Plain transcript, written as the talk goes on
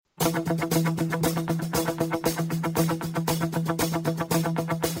Welcome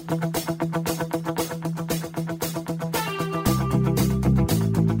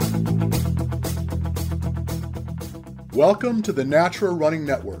to the Natural Running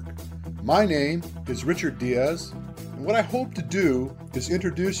Network. My name is Richard Diaz, and what I hope to do is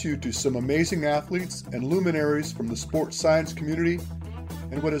introduce you to some amazing athletes and luminaries from the sports science community,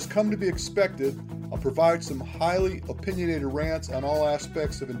 and what has come to be expected, I'll provide some highly opinionated rants on all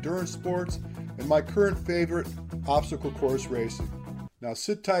aspects of endurance sports and my current favorite, obstacle course racing. Now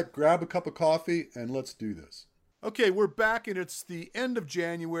sit tight, grab a cup of coffee, and let's do this. Okay, we're back, and it's the end of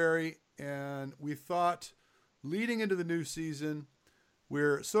January, and we thought, leading into the new season,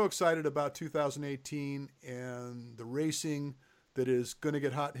 we're so excited about 2018 and the racing that is going to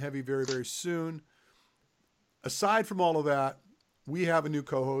get hot and heavy very, very soon. Aside from all of that, we have a new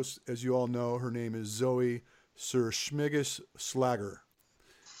co-host, as you all know. Her name is Zoe Slager.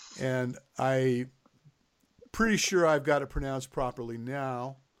 And I'm pretty sure I've got it pronounced properly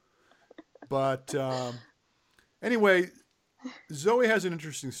now. But anyway, Zoe has an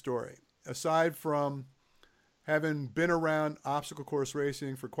interesting story. Aside from having been around obstacle course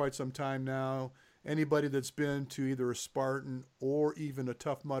racing for quite some time now, anybody that's been to either a Spartan or even a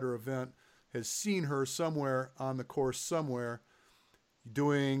Tough Mudder event has seen her somewhere on the course somewhere,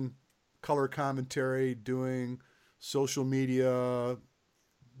 doing color commentary, doing social media.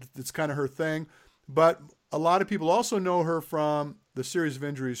 It's kind of her thing. But a lot of people also know her from the series of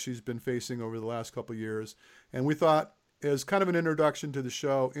injuries she's been facing over the last couple of years. And we thought, as kind of an introduction to the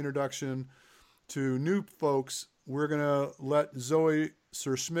show, introduction to new folks, we're going to let Zoe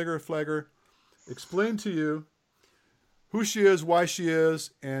Flegger explain to you who she is, why she is,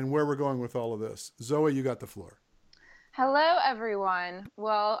 and where we're going with all of this. Zoe, you got the floor. Hello, everyone.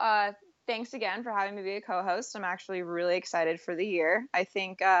 Well, thanks again for having me be a co-host. I'm actually really excited for the year. I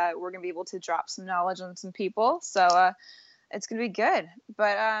think we're going to be able to drop some knowledge on some people, so it's going to be good.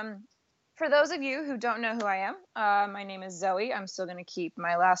 But for those of you who don't know who I am, my name is Zoe. I'm still going to keep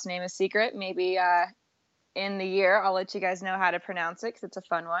my last name a secret. Maybe in the year I'll let you guys know how to pronounce it because it's a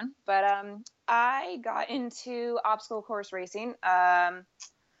fun one. But I got into obstacle course racing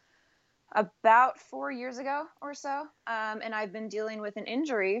about 4 years ago or so, and I've been dealing with an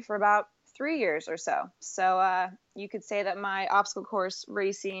injury for about 3 years or so. So you could say that my obstacle course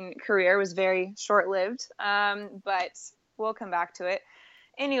racing career was very short-lived, but we'll come back to it.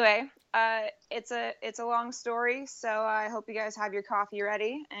 Anyway, it's a long story, so I hope you guys have your coffee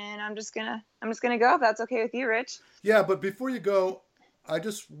ready, and I'm just gonna go if that's okay with you, Rich. Yeah, but before you go, I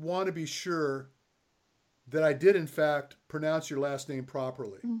just want to be sure that I did in fact pronounce your last name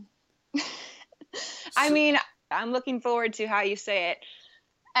properly. I mean, I'm looking forward to how you say it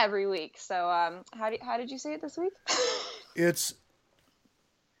every week. So, how did you say it this week? It's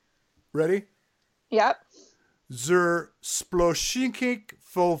ready? Yep. Szczepanek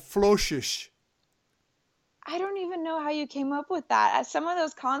Floshish. I don't even know how you came up with that. Some of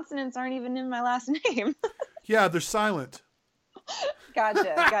those consonants aren't even in my last name. Yeah, they're silent.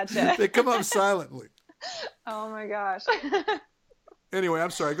 Gotcha. They come up silently. Oh my gosh. Anyway,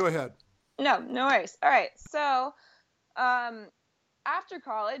 I'm sorry. Go ahead. No worries. All right. So, after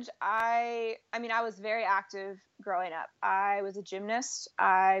college, I was very active growing up. I was a gymnast.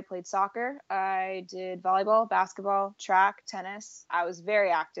 I played soccer. I did volleyball, basketball, track, tennis. I was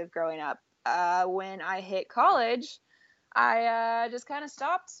very active growing up. When I hit college, I just kind of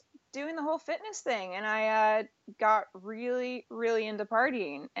stopped doing the whole fitness thing, and I got really, really into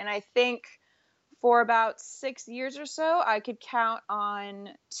partying. And I think for about 6 years or so, I could count on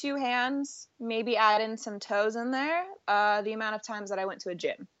two hands, maybe add in some toes in there, the amount of times that I went to a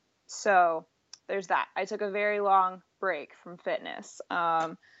gym. So there's that. I took a very long break from fitness.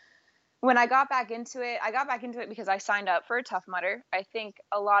 When I got back into it because I signed up for a Tough Mudder. I think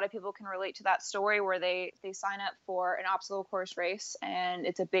a lot of people can relate to that story where they sign up for an obstacle course race and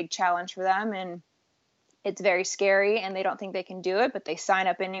it's a big challenge for them and it's very scary and they don't think they can do it, but they sign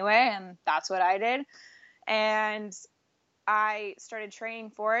up anyway. And that's what I did. And I started training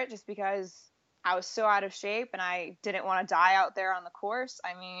for it just because I was so out of shape and I didn't want to die out there on the course.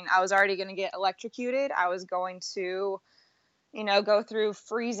 I mean, I was already going to get electrocuted. I was going to, go through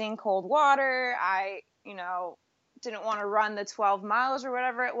freezing cold water. I, didn't want to run the 12 miles or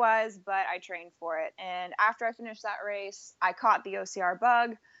whatever it was, but I trained for it. And after I finished that race, I caught the OCR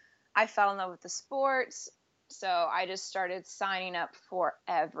bug. I fell in love with the sports. So I just started signing up for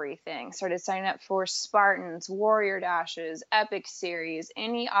everything. Started signing up for Spartans, Warrior Dashes, Epic Series,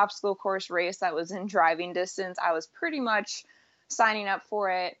 any obstacle course race that was in driving distance. I was pretty much signing up for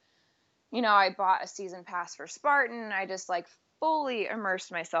it. I bought a season pass for Spartan. I just fully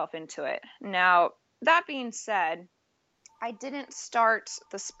immersed myself into it. Now, that being said, I didn't start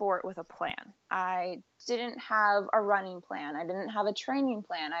the sport with a plan. I didn't have a running plan. I didn't have a training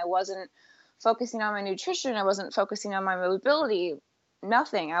plan. I wasn't focusing on my nutrition. I wasn't focusing on my mobility.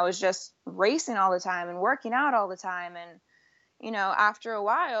 Nothing. I was just racing all the time and working out all the time. And, after a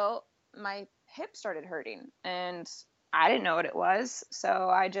while, my hip started hurting and I didn't know what it was. So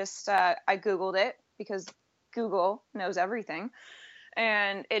I just, I Googled it because Google knows everything.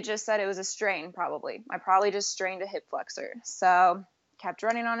 And it just said it was a strain, probably. I probably just strained a hip flexor. So kept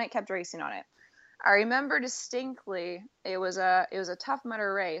running on it, kept racing on it. I remember distinctly it was a Tough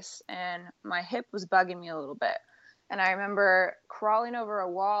Mudder race and my hip was bugging me a little bit. And I remember crawling over a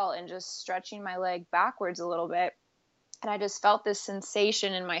wall and just stretching my leg backwards a little bit. And I just felt this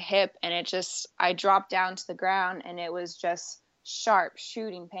sensation in my hip and I dropped down to the ground and it was just sharp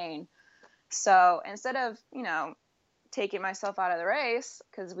shooting pain. So instead of, taking myself out of the race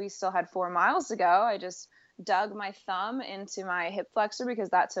because we still had 4 miles to go, I just dug my thumb into my hip flexor because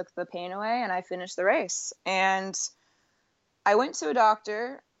that took the pain away and I finished the race. And I went to a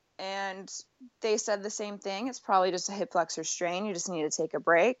doctor and they said the same thing. It's probably just a hip flexor strain. You just need to take a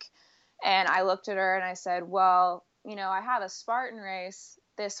break. And I looked at her and I said, well, I have a Spartan race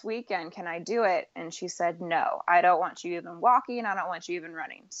this weekend. Can I do it? And she said, no, I don't want you even walking. I don't want you even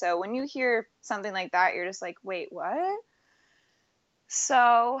running. So when you hear something like that, you're just like, wait, what?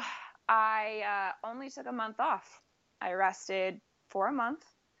 So I only took a month off. I rested for a month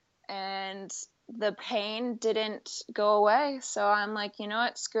and the pain didn't go away. So I'm like, you know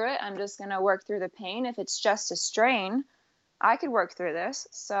what? Screw it. I'm just going to work through the pain. If it's just a strain, I could work through this.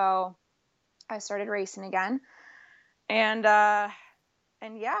 So I started racing again. And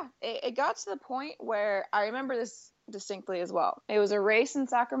yeah, it got to the point where I remember this distinctly as well. It was a race in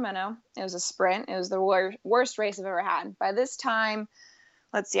Sacramento. It was a sprint. It was the worst race I've ever had. By this time,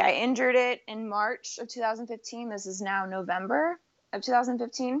 let's see, I injured it in March of 2015. This is now November of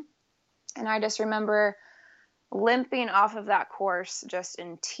 2015. And I just remember limping off of that course just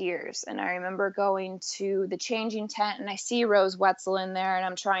in tears. And I remember going to the changing tent and I see Rose Wetzel in there and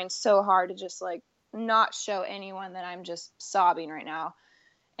I'm trying so hard to just not show anyone that I'm just sobbing right now.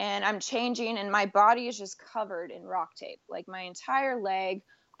 And I'm changing and my body is just covered in rock tape. Like my entire leg,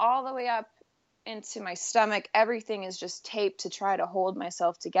 all the way up into my stomach, everything is just taped to try to hold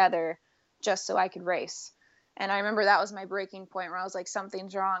myself together just so I could race. And I remember that was my breaking point where I was like,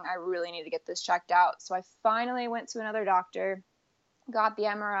 something's wrong. I really need to get this checked out. So I finally went to another doctor, got the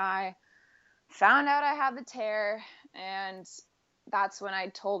MRI, found out I had the tear. And that's when I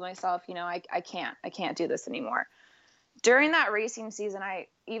told myself, I can't do this anymore. During that racing season,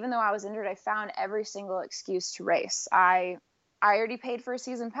 even though I was injured, I found every single excuse to race. I already paid for a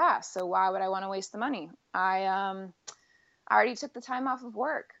season pass, so why would I want to waste the money? I already took the time off of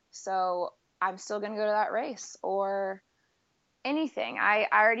work, so I'm still going to go to that race or anything. I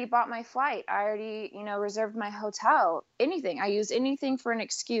already bought my flight. I already, reserved my hotel, anything. I used anything for an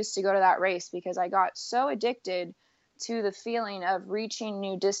excuse to go to that race because I got so addicted to the feeling of reaching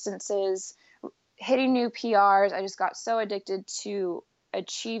new distances, hitting new PRs. I just got so addicted to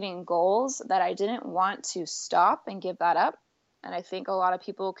achieving goals that I didn't want to stop and give that up. And I think a lot of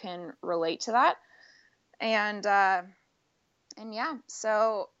people can relate to that. And yeah,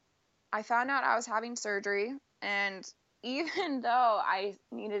 so I found out I was having surgery. And even though I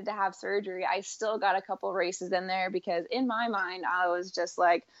needed to have surgery, I still got a couple races in there because in my mind, I was just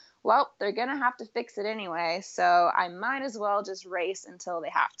like, well, they're going to have to fix it anyway. So I might as well just race until they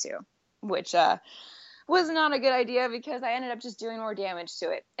have to, which was not a good idea because I ended up just doing more damage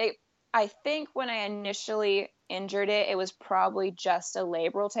to it. I think when I initially injured it, it was probably just a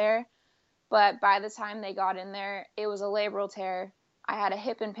labral tear. But by the time they got in there, it was a labral tear. I had a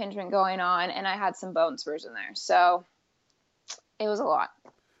hip impingement going on, and I had some bone spurs in there. So it was a lot.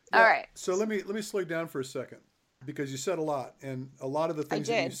 Yeah, all right. So let me slow down for a second because you said a lot, and a lot of the things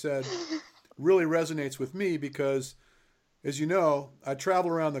that you said really resonates with me because, as you know, I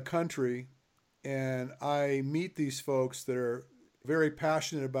travel around the country and I meet these folks that are very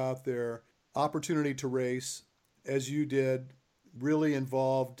passionate about their opportunity to race, as you did, really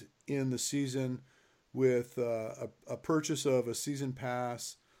involved in the season with a purchase of a season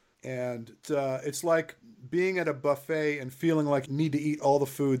pass. And it's like being at a buffet and feeling like you need to eat all the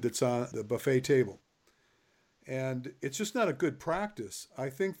food that's on the buffet table. And it's just not a good practice. I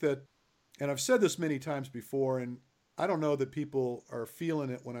think that, and I've said this many times before, and I don't know that people are feeling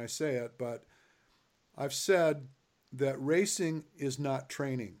it when I say it, but I've said that racing is not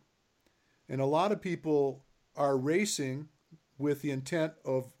training. And a lot of people are racing with the intent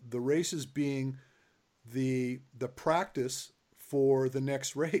of the races being the practice for the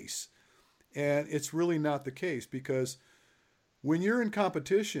next race. And it's really not the case, because when you're in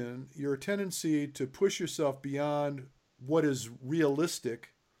competition, your tendency to push yourself beyond what is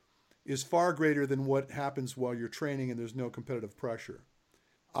realistic is far greater than what happens while you're training and there's no competitive pressure.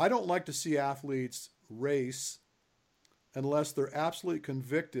 I don't like to see athletes race unless they're absolutely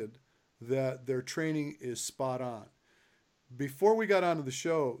convicted that their training is spot on. Before we got onto the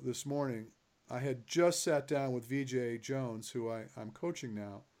show this morning, I had just sat down with VJ Jones, who I'm coaching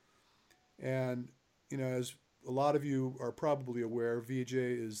now. And, as a lot of you are probably aware, VJ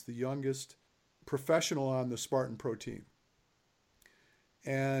is the youngest professional on the Spartan Pro team.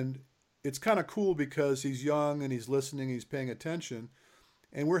 And it's kind of cool because he's young and he's listening, he's paying attention.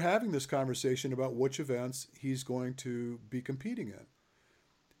 And we're having this conversation about which events he's going to be competing in.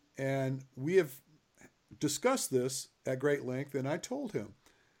 And we have discussed this at great length, and I told him,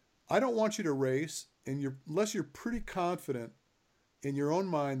 I don't want you to race unless you're pretty confident in your own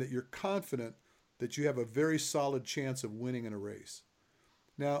mind that you're confident that you have a very solid chance of winning in a race.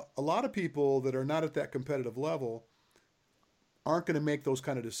 Now, a lot of people that are not at that competitive level aren't going to make those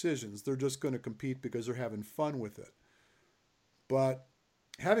kind of decisions. They're just going to compete because they're having fun with it. But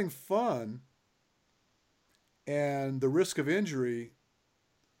having fun and the risk of injury,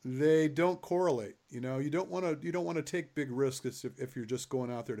 they don't correlate. You don't want to take big risks if you're just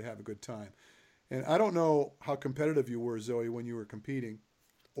going out there to have a good time. And I don't know how competitive you were, Zoe, when you were competing,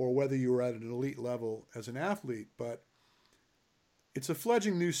 or whether you were at an elite level as an athlete, but it's a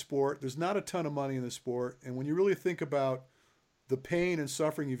fledgling new sport. There's not a ton of money in the sport. And when you really think about the pain and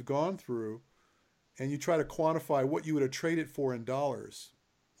suffering you've gone through, and you try to quantify what you would have traded for in dollars,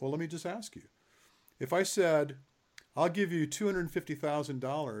 well, let me just ask you. If I said, I'll give you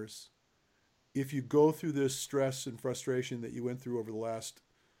 $250,000 if you go through this stress and frustration that you went through over the last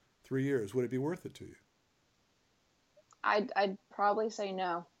 3 years, would it be worth it to you? I'd probably say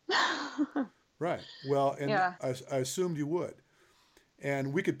no. Right. Well, and Yeah. I assumed you would.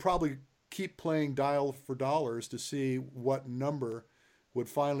 And we could probably keep playing dial for dollars to see what number would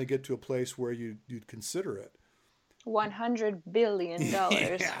finally get to a place where you'd consider it. $100 billion.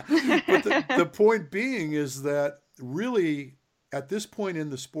 Yeah. But the point being is that really, at this point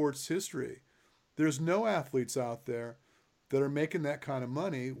in the sport's history, there's no athletes out there that are making that kind of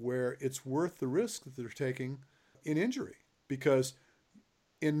money where it's worth the risk that they're taking in injury. Because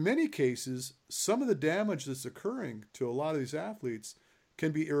in many cases, some of the damage that's occurring to a lot of these athletes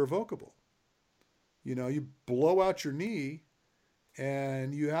can be irrevocable. You blow out your knee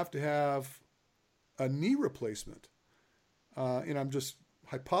and you have to have a knee replacement. And I'm just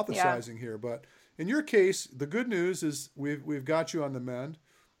hypothesizing here, but in your case, the good news is we've got you on the mend,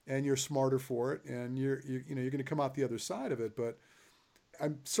 and you're smarter for it, and you're going to come out the other side of it. But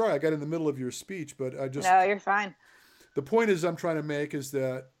I'm sorry I got in the middle of your speech, but No, you're fine. The point is I'm trying to make is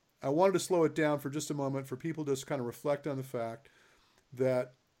that I wanted to slow it down for just a moment for people to just kind of reflect on the fact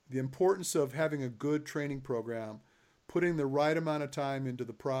that the importance of having a good training program, putting the right amount of time into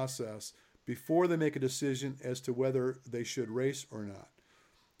the process before they make a decision as to whether they should race or not.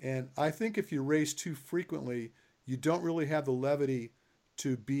 And I think if you race too frequently, you don't really have the levity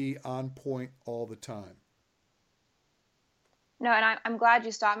to be on point all the time. No, and I'm glad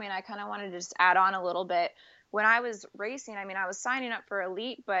you stopped me, and I kind of wanted to just add on a little bit. When I was racing, I was signing up for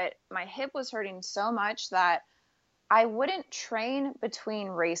elite, but my hip was hurting so much that I wouldn't train between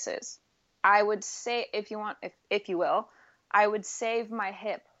races. I would say, if you will, I would save my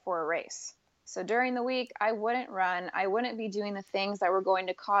hip for a race. So during the week, I wouldn't run. I wouldn't be doing the things that were going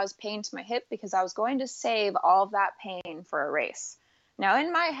to cause pain to my hip because I was going to save all of that pain for a race. Now,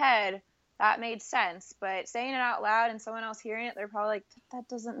 in my head, that made sense, but saying it out loud and someone else hearing it, they're probably like, that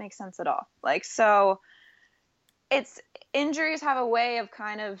doesn't make sense at all. So injuries have a way of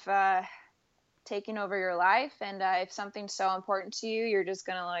kind of taking over your life. And if something's so important to you, you're just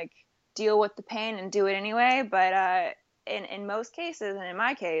going to deal with the pain and do it anyway. But in most cases, and in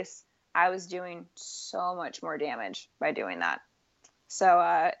my case, I was doing so much more damage by doing that.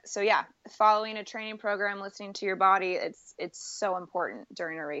 So yeah, following a training program, listening to your body, it's so important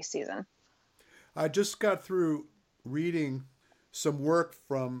during a race season. I just got through reading some work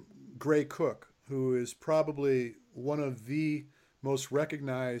from Gray Cook, who is probably one of the most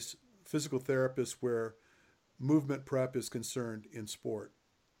recognized physical therapists where movement prep is concerned in sport.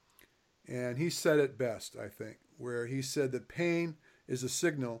 And he said it best, I think, where he said that pain is a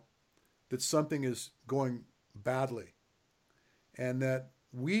signal that something is going badly, and that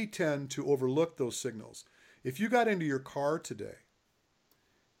we tend to overlook those signals. If you got into your car today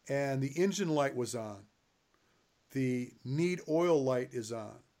and the engine light was on, the need oil light is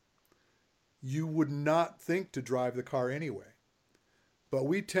on, you would not think to drive the car anyway. But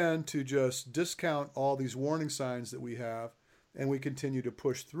we tend to just discount all these warning signs that we have, and we continue to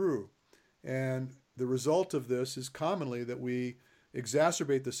push through. And the result of this is commonly that we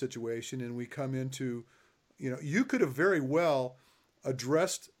exacerbate the situation, and we come into, you could have very well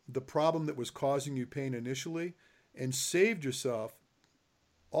addressed the problem that was causing you pain initially and saved yourself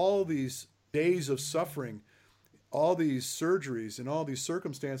all these days of suffering, all these surgeries, and all these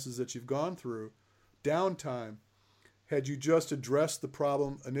circumstances that you've gone through, downtime, had you just addressed the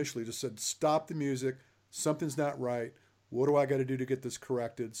problem initially, just said, stop the music, something's not right, what do I got to do to get this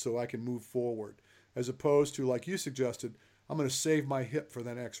corrected so I can move forward? As opposed to, like you suggested, I'm going to save my hip for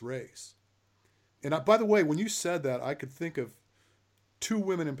the next race. And by the way, when you said that, I could think of two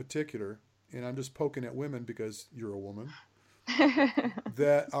women in particular, and I'm just poking at women because you're a woman,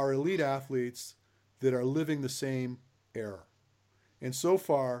 that are elite athletes that are living the same era. And so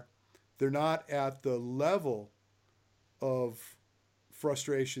far, they're not at the level of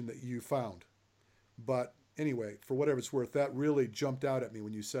frustration that you found. But anyway, for whatever it's worth, that really jumped out at me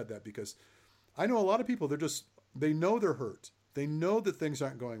when you said that, because I know a lot of people, they know they're hurt. They know that things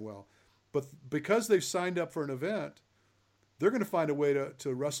aren't going well. But because they've signed up for an event, they're going to find a way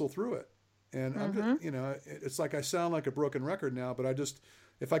to wrestle through it. And I'm just, it's like I sound like a broken record now, but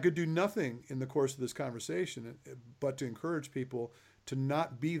if I could do nothing in the course of this conversation but to encourage people to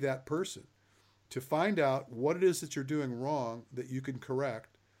not be that person, to find out what it is that you're doing wrong that you can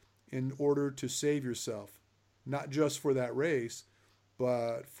correct in order to save yourself, not just for that race,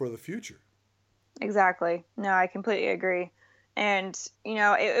 but for the future. Exactly. No, I completely agree. And,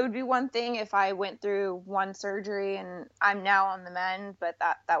 it would be one thing if I went through one surgery and I'm now on the mend, but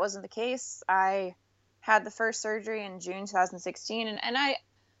that wasn't the case. I had the first surgery in June 2016, and I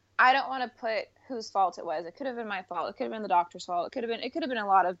don't want to put whose fault it was. It could have been my fault. It could have been the doctor's fault. It could have been a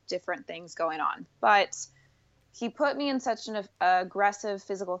lot of different things going on. But he put me in such an aggressive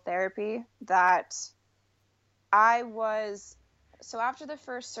physical therapy that so after the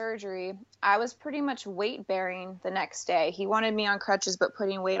first surgery, I was pretty much weight bearing the next day. He wanted me on crutches, but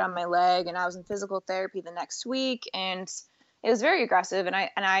putting weight on my leg, and I was in physical therapy the next week, and it was very aggressive. And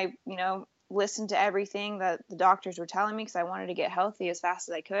I listened to everything that the doctors were telling me because I wanted to get healthy as fast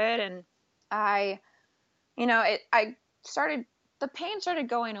as I could. And the pain started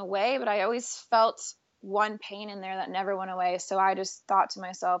going away, but I always felt one pain in there that never went away. So I just thought to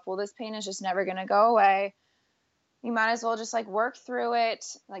myself, well, this pain is just never going to go away. You might as well just work through it,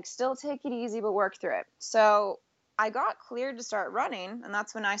 still take it easy, but work through it. So I got cleared to start running, and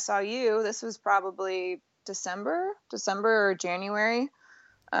that's when I saw you. This was probably December or January.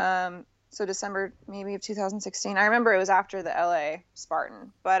 So December maybe of 2016. I remember it was after the LA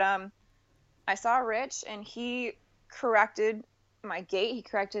Spartan. But I saw Rich, and he corrected my gait. He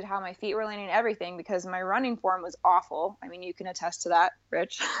corrected how my feet were landing, everything, because my running form was awful. I mean, you can attest to that,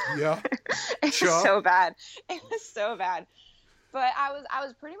 Rich. Yeah. It was so bad. It was so bad. But I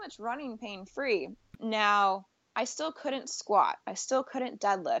was pretty much running pain-free. Now, I still couldn't squat. I still couldn't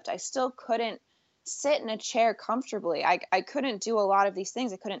deadlift. I still couldn't sit in a chair comfortably. I couldn't do a lot of these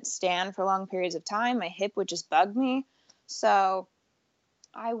things. I couldn't stand for long periods of time. My hip would just bug me. So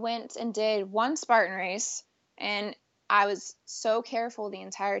I went and did one Spartan race, and I was so careful the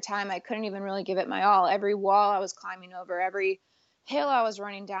entire time. I couldn't even really give it my all. Every wall I was climbing over, every hill I was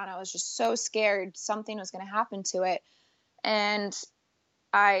running down, I was just so scared something was going to happen to it. And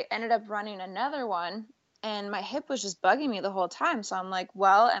I ended up running another one, and my hip was just bugging me the whole time. So I'm like,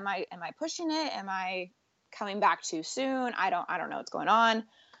 well, am I pushing it? Am I coming back too soon? I don't know what's going on.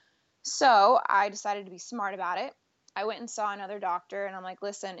 So I decided to be smart about it. I went and saw another doctor, and I'm like,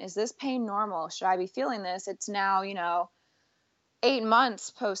 listen, is this pain normal? Should I be feeling this? It's now, 8 months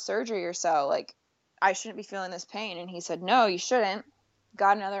post-surgery or so. I shouldn't be feeling this pain. And he said, no, you shouldn't.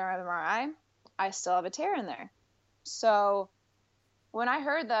 Got another MRI. I still have a tear in there. So when I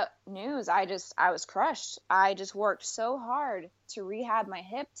heard the news, I was crushed. I just worked so hard to rehab my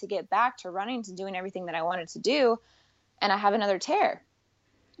hip, to get back to running, to doing everything that I wanted to do. And I have another tear.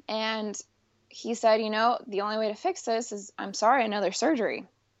 And he said, the only way to fix this is, I'm sorry, another surgery.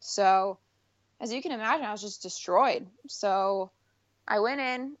 So as you can imagine, I was just destroyed. So I went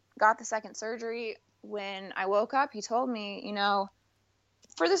in, got the second surgery. When I woke up, he told me,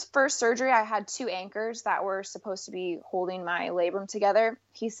 for this first surgery, I had 2 anchors that were supposed to be holding my labrum together.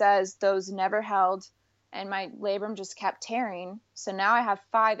 He says those never held, and my labrum just kept tearing. So now I have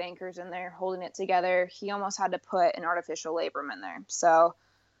 5 anchors in there holding it together. He almost had to put an artificial labrum in there. So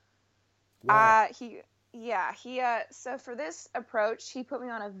wow. So for this approach, he put me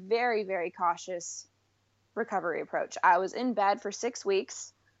on a very, very cautious recovery approach. I was in bed for 6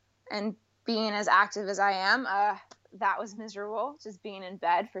 weeks, and being as active as I am, that was miserable, just being in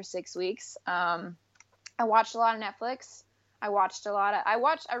bed for 6 weeks. I watched a lot of Netflix. I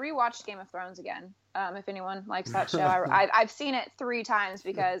rewatched Game of Thrones again. If anyone likes that show, I've seen it 3 times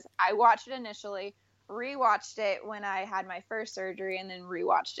because I watched it initially, rewatched it when I had my first surgery, and then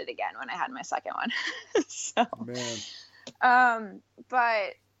rewatched it again when I had my second one. So, Man.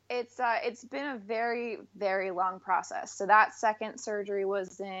 But it's been a very, very long process. So that second surgery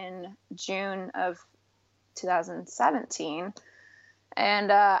was in June of 2017.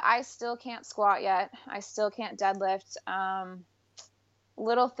 And I still can't squat yet. I still can't deadlift.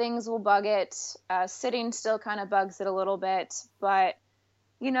 Little things will bug it. Sitting still kind of bugs it a little bit. But,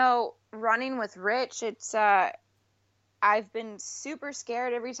 running with Rich, it's I've been super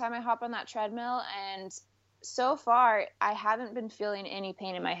scared every time I hop on that treadmill. And so far, I haven't been feeling any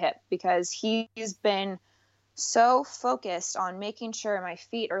pain in my hip because he's been so focused on making sure my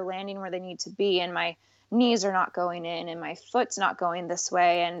feet are landing where they need to be and my knees are not going in and my foot's not going this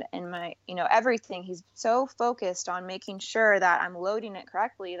way and my, everything. He's so focused on making sure that I'm loading it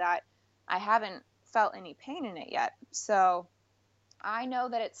correctly that I haven't felt any pain in it yet. So I know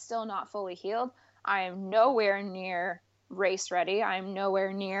that it's still not fully healed. I am nowhere near race ready. I'm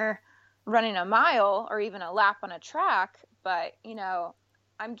nowhere near running a mile or even a lap on a track, but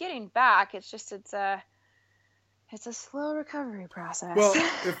I'm getting back. It's just, it's a slow recovery process. Well,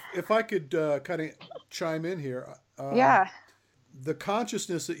 if I could kind of chime in here. Yeah. The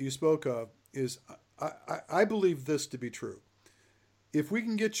consciousness that you spoke of is, I believe this to be true. If we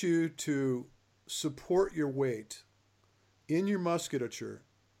can get you to support your weight in your musculature,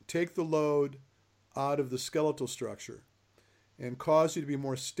 take the load out of the skeletal structure, and cause you to be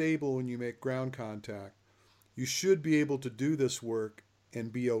more stable when you make ground contact, you should be able to do this work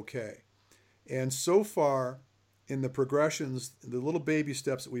and be okay. And so far, in the progressions, the little baby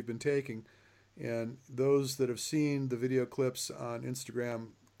steps that we've been taking, and those that have seen the video clips on Instagram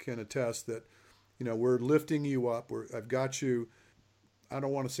can attest that, we're lifting you up. I've got you, I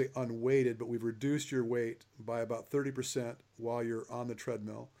don't want to say unweighted, but we've reduced your weight by about 30% while you're on the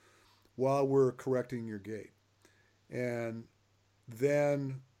treadmill, while we're correcting your gait. And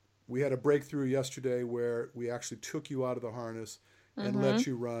then we had a breakthrough yesterday where we actually took you out of the harness and let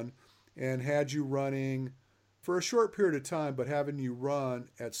you run, and had you running for a short period of time, but having you run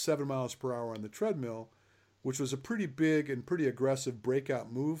at 7 miles per hour on the treadmill, which was a pretty big and pretty aggressive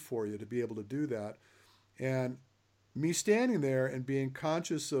breakout move for you to be able to do that. And me standing there and being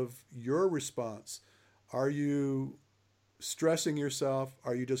conscious of your response. Are you stressing yourself?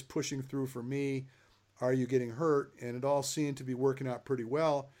 Are you just pushing through for me? Are you getting hurt? And it all seemed to be working out pretty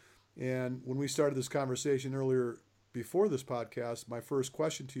well. And when we started this conversation earlier before this podcast, my first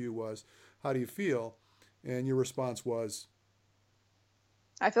question to you was, how do you feel? And your response was?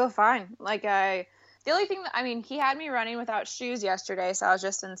 I feel fine. The only thing he had me running without shoes yesterday, so I was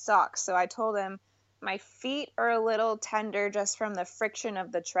just in socks. So I told him my feet are a little tender just from the friction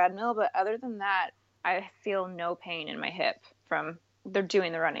of the treadmill. But other than that, I feel no pain in my hip from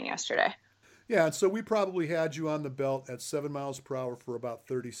doing the running yesterday. Yeah, and so we probably had you on the belt at 7 miles per hour for about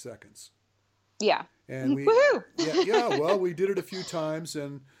 30 seconds. Yeah. And woohoo! Well, we did it a few times,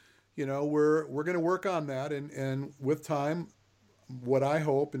 and we're going to work on that, and with time, what I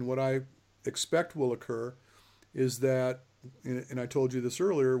hope and what I expect will occur is that, and I told you this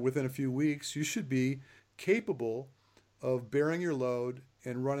earlier, within a few weeks, you should be capable of bearing your load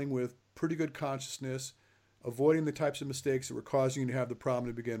and running with pretty good consciousness, avoiding the types of mistakes that were causing you to have the problem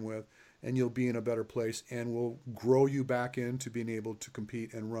to begin with, and you'll be in a better place, and we'll grow you back into being able to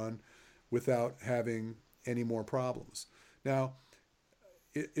compete and run without having any more problems. Now,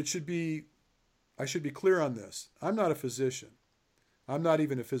 I should be clear on this. I'm not a physician. I'm not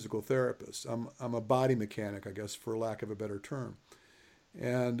even a physical therapist. I'm a body mechanic, I guess, for lack of a better term.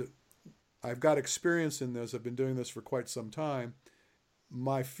 And I've got experience in this. I've been doing this for quite some time.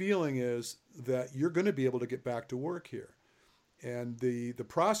 My feeling is that you're going to be able to get back to work here. And the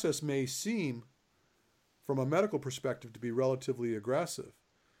process may seem, from a medical perspective, to be relatively aggressive.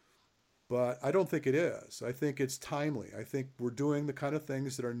 But I don't think it is. I think it's timely. I think we're doing the kind of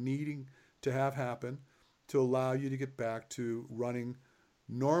things that are needing to have happen to allow you to get back to running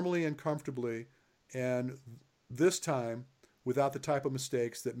normally and comfortably, and this time without the type of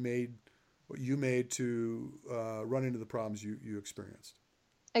mistakes that you made to run into the problems you experienced.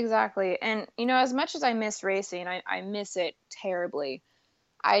 Exactly. And, as much as I miss racing, I miss it terribly.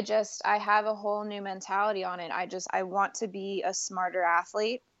 I have a whole new mentality on it. I want to be a smarter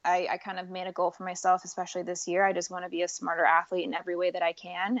athlete. I kind of made a goal for myself, especially this year. I just want to be a smarter athlete in every way that I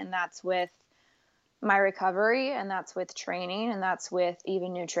can. And that's with my recovery, and that's with training, and that's with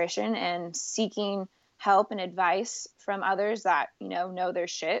even nutrition and seeking help and advice from others that, know their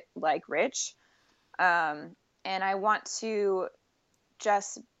shit, like Rich. And I want to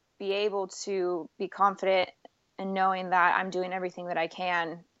just be able to be confident in knowing that I'm doing everything that I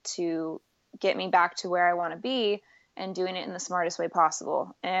can to get me back to where I want to be, and doing it in the smartest way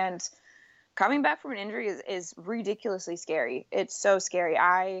possible. And coming back from an injury is ridiculously scary. It's so scary.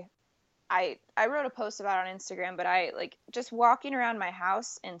 I wrote a post about it on Instagram, but I like just walking around my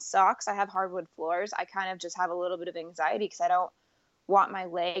house in socks. I have hardwood floors. I kind of just have a little bit of anxiety because I don't want my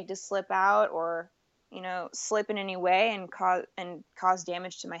leg to slip out or, slip in any way and cause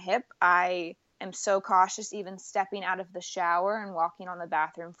damage to my hip. I am so cautious even stepping out of the shower and walking on the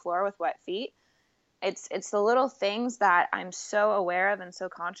bathroom floor with wet feet. It's the little things that I'm so aware of and so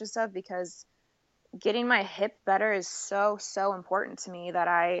conscious of, because getting my hip better is so, so important to me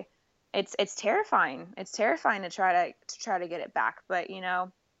that it's terrifying. It's terrifying to try to get it back. But,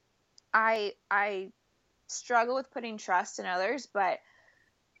 I struggle with putting trust in others, but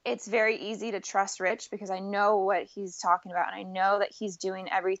it's very easy to trust Rich because I know what he's talking about. And I know that he's doing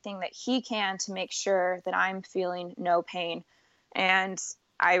everything that he can to make sure that I'm feeling no pain. And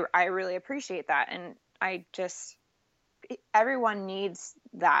I really appreciate that. And everyone needs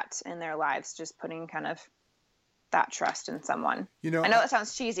that in their lives, just putting kind of that trust in someone. I know that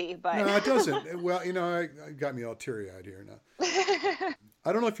sounds cheesy, but no, it doesn't. Well, I got me all teary-eyed here now.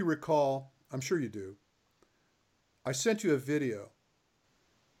 I don't know if you recall, I'm sure you do. I sent you a video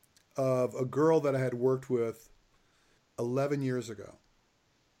of a girl that I had worked with 11 years ago.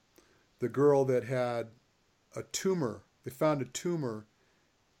 The girl that had a tumor. They found a tumor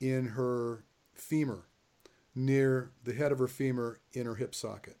in her femur, near the head of her femur in her hip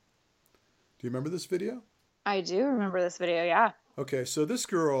socket. Do you remember this video? I do remember this video, yeah. Okay, so this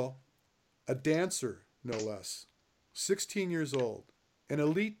girl, a dancer, no less, 16 years old, an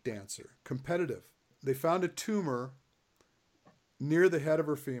elite dancer, competitive. They found a tumor near the head of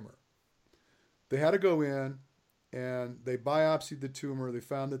her femur. They had to go in and they biopsied the tumor. They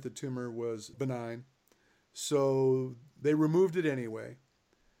found that the tumor was benign. So they removed it anyway.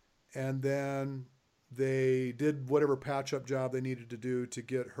 And then they did whatever patch-up job they needed to do to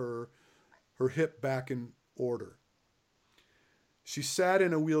get her hip back in order. She sat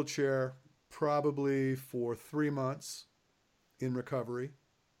in a wheelchair probably for 3 months in recovery.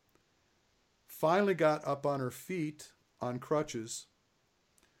 Finally got up on her feet on crutches,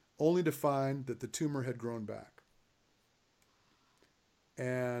 only to find that the tumor had grown back.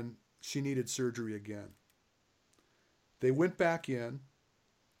 And she needed surgery again. They went back in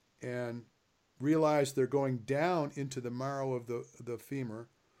and realized they're going down into the marrow of the femur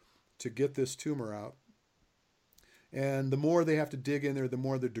to get this tumor out. And the more they have to dig in there, the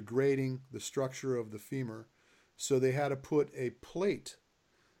more they're degrading the structure of the femur. So they had to put a plate.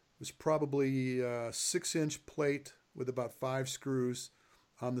 It was probably a 6-inch plate with about 5 screws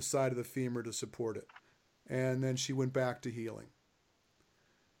on the side of the femur to support it. And then she went back to healing.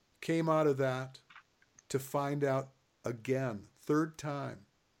 Came out of that to find out again, third time,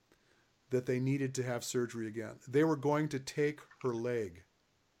 that they needed to have surgery again. They were going to take her leg.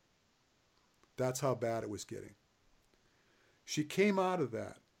 That's how bad it was getting. She came out of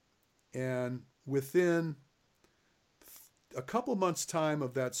that, and within a couple months' time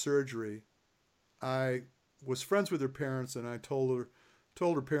of that surgery, I was friends with her parents, and I told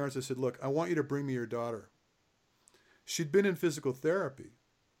her parents, I said, look, I want you to bring me your daughter. She'd been in physical therapy.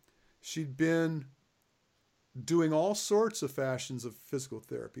 She'd been doing all sorts of fashions of physical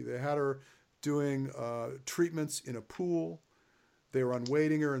therapy. They had her doing treatments in a pool. They were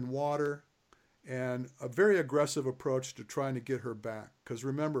unweighting her in water, and a very aggressive approach to trying to get her back. Because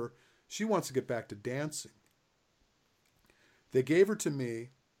remember, she wants to get back to dancing. They gave her to me,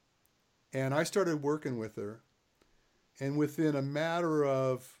 and I started working with her. And within a matter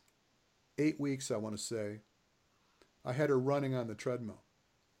of 8 weeks, I want to say, I had her running on the treadmill.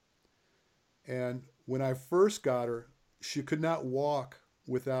 And when I first got her, she could not walk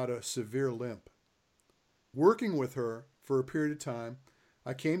without a severe limp. Working with her for a period of time,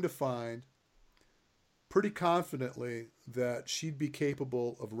 I came to find pretty confidently that she'd be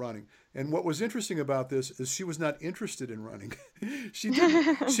capable of running. And what was interesting about this is she was not interested in running. She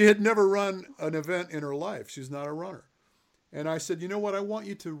had never run an event in her life. She's not a runner. And I said, you know what? I want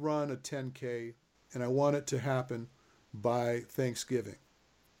you to run a 10K, and I want it to happen by Thanksgiving.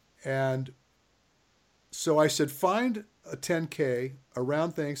 And so I said, find a 10K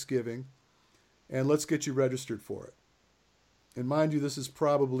around Thanksgiving, and let's get you registered for it. And mind you, this is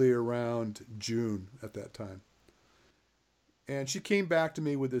probably around June at that time. And she came back to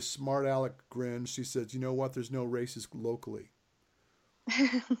me with this smart aleck grin. She said, you know what? There's no races locally.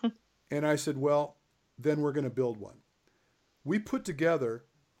 And I said, well, then we're going to build one. We put together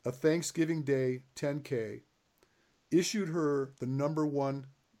a Thanksgiving Day 10K, issued her the number one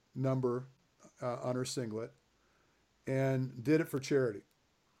number on her singlet, and did it for charity.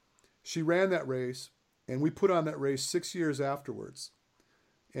 She ran that race, and we put on that race 6 years afterwards.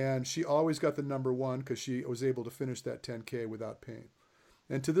 And she always got the number one because she was able to finish that 10K without pain.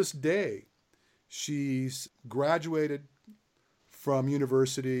 And to this day, she's graduated from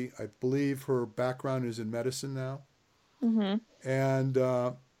university. I believe her background is in medicine now. Mm-hmm.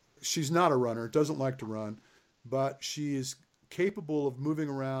 And she's not a runner, doesn't like to run, but she is capable of moving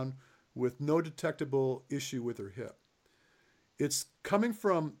around with no detectable issue with her hip. It's coming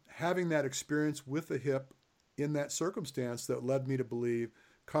from having that experience with the hip in that circumstance that led me to believe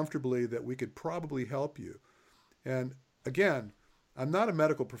comfortably that we could probably help you. And again, I'm not a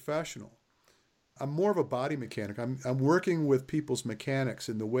medical professional. I'm more of a body mechanic. I'm working with people's mechanics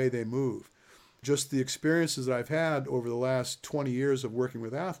and the way they move. Just the experiences that I've had over the last 20 years of working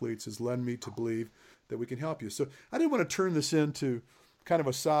with athletes has led me to believe that we can help you. So I didn't want to turn this into kind of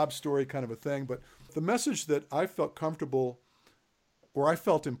a sob story kind of a thing, but the message that I felt comfortable, or I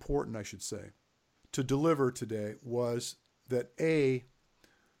felt important, I should say, to deliver today was that A,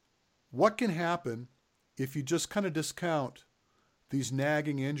 what can happen if you just kind of discount these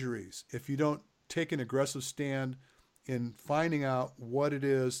nagging injuries, if you don't take an aggressive stand in finding out what it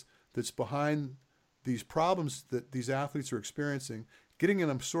is that's behind these problems that these athletes are experiencing, getting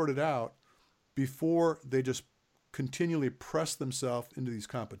them sorted out before they just continually press themselves into these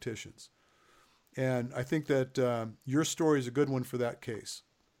competitions. And I think that your story is a good one for that case.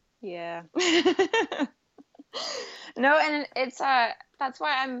 Yeah. No, and it's that's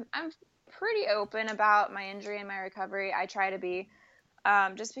why I'm pretty open about my injury and my recovery. I try to be,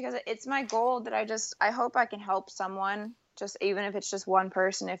 just because it's my goal that I hope I can help someone, just even if it's just one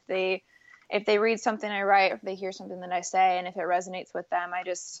person, if they read something I write, if they hear something that I say, and if it resonates with them,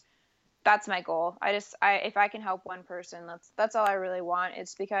 that's my goal. If I can help one person, that's all I really want.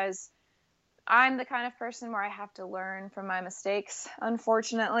 It's because I'm the kind of person where I have to learn from my mistakes,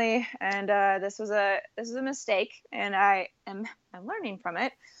 unfortunately. And this was a mistake, and I'm learning from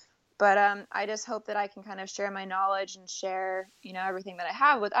it. But I just hope that I can kind of share my knowledge and share, everything that I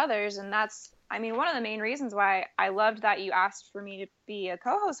have with others. And that's, one of the main reasons why I loved that you asked for me to be a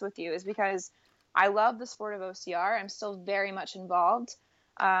co-host with you is because I love the sport of OCR. I'm still very much involved.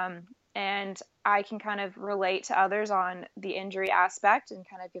 And I can kind of relate to others on the injury aspect and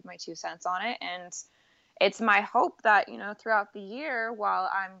kind of give my 2 cents on it. And it's my hope that, throughout the year, while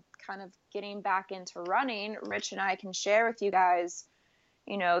I'm kind of getting back into running, Rich and I can share with you guys,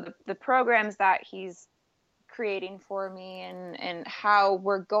 the programs that he's creating for me and how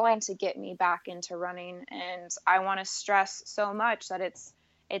we're going to get me back into running. And I want to stress so much that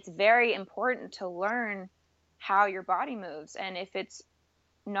it's very important to learn how your body moves. And if it's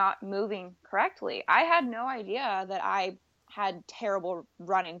not moving correctly, I had no idea that I had terrible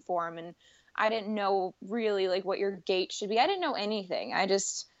running form, and I didn't know really like what your gait should be. I didn't know anything.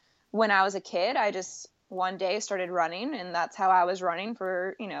 When I was a kid, I just one day started running, and that's how I was running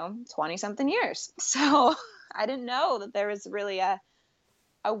for 20 something years. So I didn't know that there was really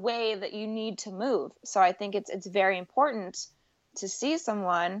a way that you need to move. So I think it's very important to see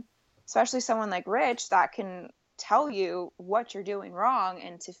someone, especially someone like Rich, that can tell you what you're doing wrong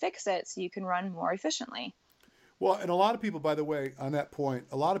and to fix it so you can run more efficiently. Well, and a lot of people, by the way, on that point,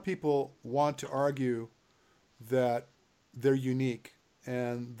 a lot of people want to argue that they're unique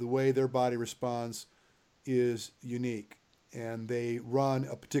and the way their body responds is unique, and they run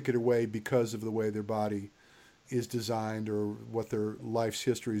a particular way because of the way their body is designed or what their life's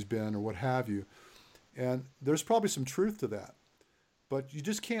history has been or what have you. And there's probably some truth to that. But you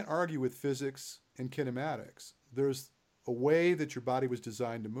just can't argue with physics and kinematics. There's a way that your body was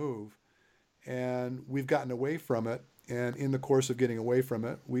designed to move, and we've gotten away from it. And in the course of getting away from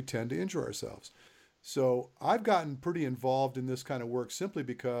it, we tend to injure ourselves. So I've gotten pretty involved in this kind of work simply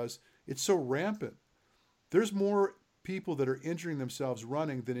because it's so rampant. There's more people that are injuring themselves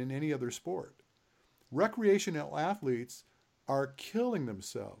running than in any other sport. Recreational athletes are killing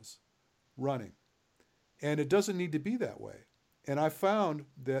themselves running, and it doesn't need to be that way. And I found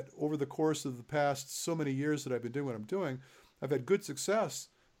that over the course of the past so many years that I've been doing what I'm doing, I've had good success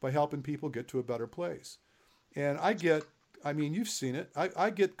by helping people get to a better place. And you've seen it, I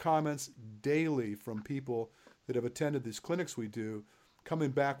get comments daily from people that have attended these clinics we do,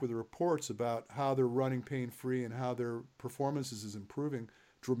 coming back with reports about how they're running pain-free and how their performances is improving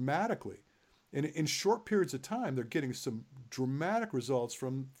dramatically. And in short periods of time, they're getting some dramatic results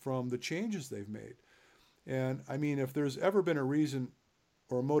from the changes they've made. And if there's ever been a reason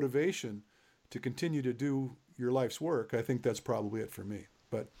or a motivation to continue to do your life's work, I think that's probably it for me.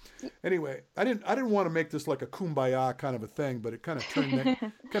 But anyway, I didn't want to make this like a kumbaya kind of a thing, but it kind of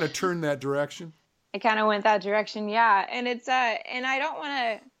turned that direction. It kind of went that direction, yeah. And it's and I don't want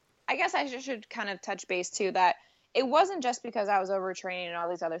to. I guess I should kind of touch base too that it wasn't just because I was overtraining and all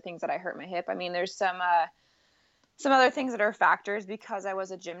these other things that I hurt my hip. I mean, there's some other things that are factors. Because I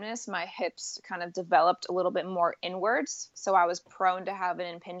was a gymnast, my hips kind of developed a little bit more inwards, so I was prone to have an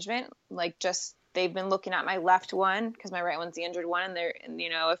impingement. Like, just they've been looking at my left one because my right one's the injured one, and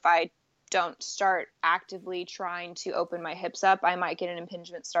if I don't start actively trying to open my hips up, I might get an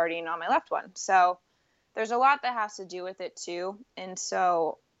impingement starting on my left one. So there's a lot that has to do with it too. And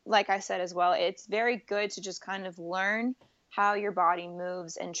so, like I said as well, it's very good to just kind of learn how your body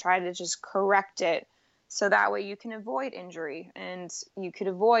moves and try to just correct it. So that way you can avoid injury and you could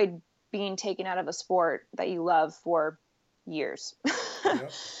avoid being taken out of a sport that you love for years.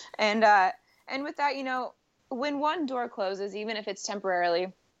 Yep. And with that, when one door closes, even if it's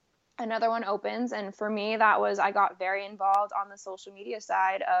temporarily, another one opens. And for me, I got very involved on the social media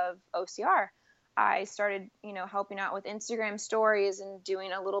side of OCR. I started, helping out with Instagram stories and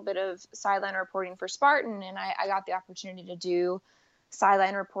doing a little bit of sideline reporting for Spartan. And I got the opportunity to do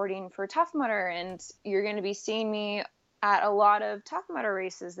sideline reporting for Tough Mudder. And you're going to be seeing me at a lot of Tough Mudder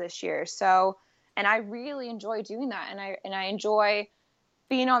races this year. So, and I really enjoy doing that. And I enjoy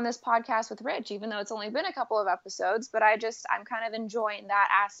being on this podcast with Rich, even though it's only been a couple of episodes, but I'm kind of enjoying that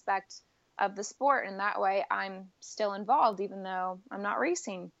aspect of the sport. And that way I'm still involved, even though I'm not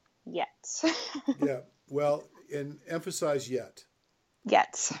racing yet. Yeah. Well, and emphasize yet.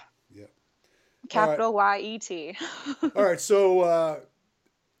 Yet. Yeah. Capital Y-E-T. All right. So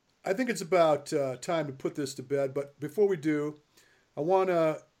I think it's about time to put this to bed. But before we do, I want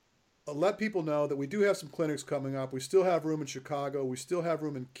to let people know that we do have some clinics coming up. We still have room in Chicago. We still have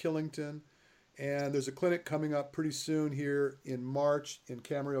room in Killington. And there's a clinic coming up pretty soon here in March in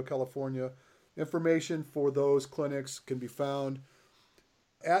Camarillo, California. Information for those clinics can be found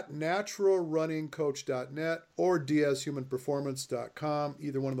at naturalrunningcoach.net or diazhumanperformance.com,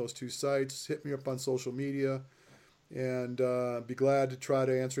 either one of those two sites. Hit me up on social media and be glad to try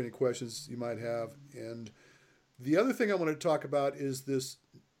to answer any questions you might have. And the other thing I want to talk about is this.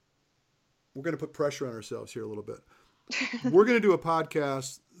 We're going to put pressure on ourselves here a little bit. We're going to do a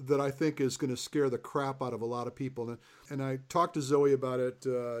podcast that I think is going to scare the crap out of a lot of people. And I talked to Zoe about it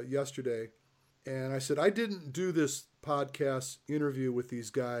yesterday. And I said, I didn't do this podcast interview with these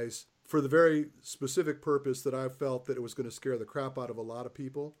guys for the very specific purpose that I felt that it was going to scare the crap out of a lot of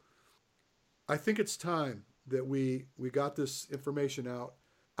people. I think it's time that we got this information out.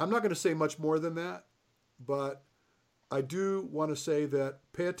 I'm not going to say much more than that, but I do want to say that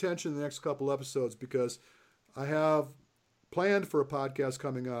pay attention in the next couple episodes, because I have planned for a podcast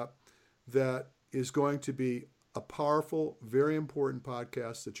coming up that is going to be a powerful, very important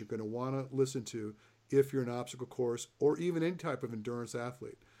podcast that you're going to want to listen to if you're an obstacle course or even any type of endurance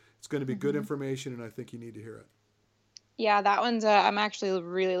athlete. It's going to be good information, and I think you need to hear it. Yeah, that one's, I'm actually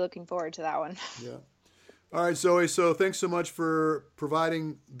really looking forward to that one. Yeah. All right, Zoe. So thanks so much for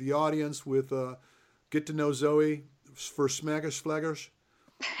providing the audience with get to know Zoe for Smackers Flaggers.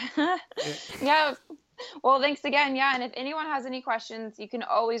 Yeah. Well, thanks again. Yeah. And if anyone has any questions, you can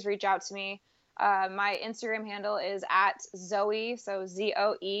always reach out to me. My Instagram handle is at Zoe, so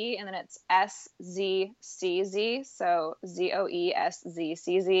ZOE, and then it's SZCZ, so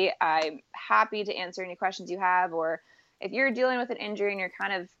ZOESZCZ. I'm happy to answer any questions you have, or if you're dealing with an injury and you're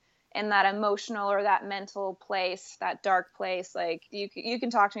kind of in that emotional or that mental place, that dark place, like you can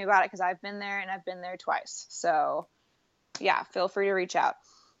talk to me about it, because I've been there and I've been there twice. So yeah, feel free to reach out.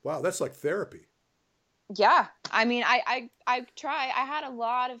 Wow, that's like therapy. Yeah. I mean, I try. I had a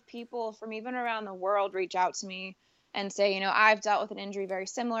lot of people from even around the world reach out to me and say, I've dealt with an injury very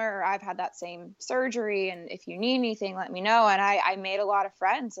similar, or I've had that same surgery, and if you need anything, let me know. And I made a lot of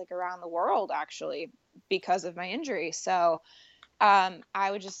friends like around the world, actually, because of my injury. So I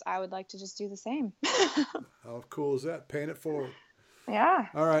would like to just do the same. How cool is that? Paying it forward. Yeah.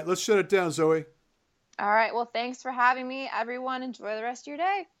 All right, let's shut it down, Zoe. All right. Well, thanks for having me. Everyone, enjoy the rest of your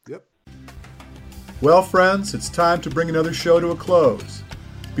day. Yep. Well, friends, it's time to bring another show to a close.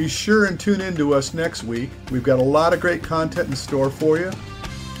 Be sure and tune in to us next week. We've got a lot of great content in store for you.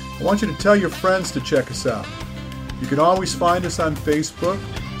 I want you to tell your friends to check us out. You can always find us on Facebook.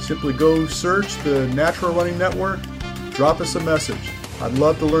 Simply go search the Natural Running Network. Drop us a message. I'd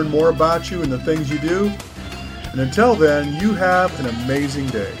love to learn more about you and the things you do. And until then, you have an amazing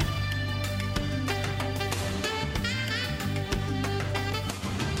day.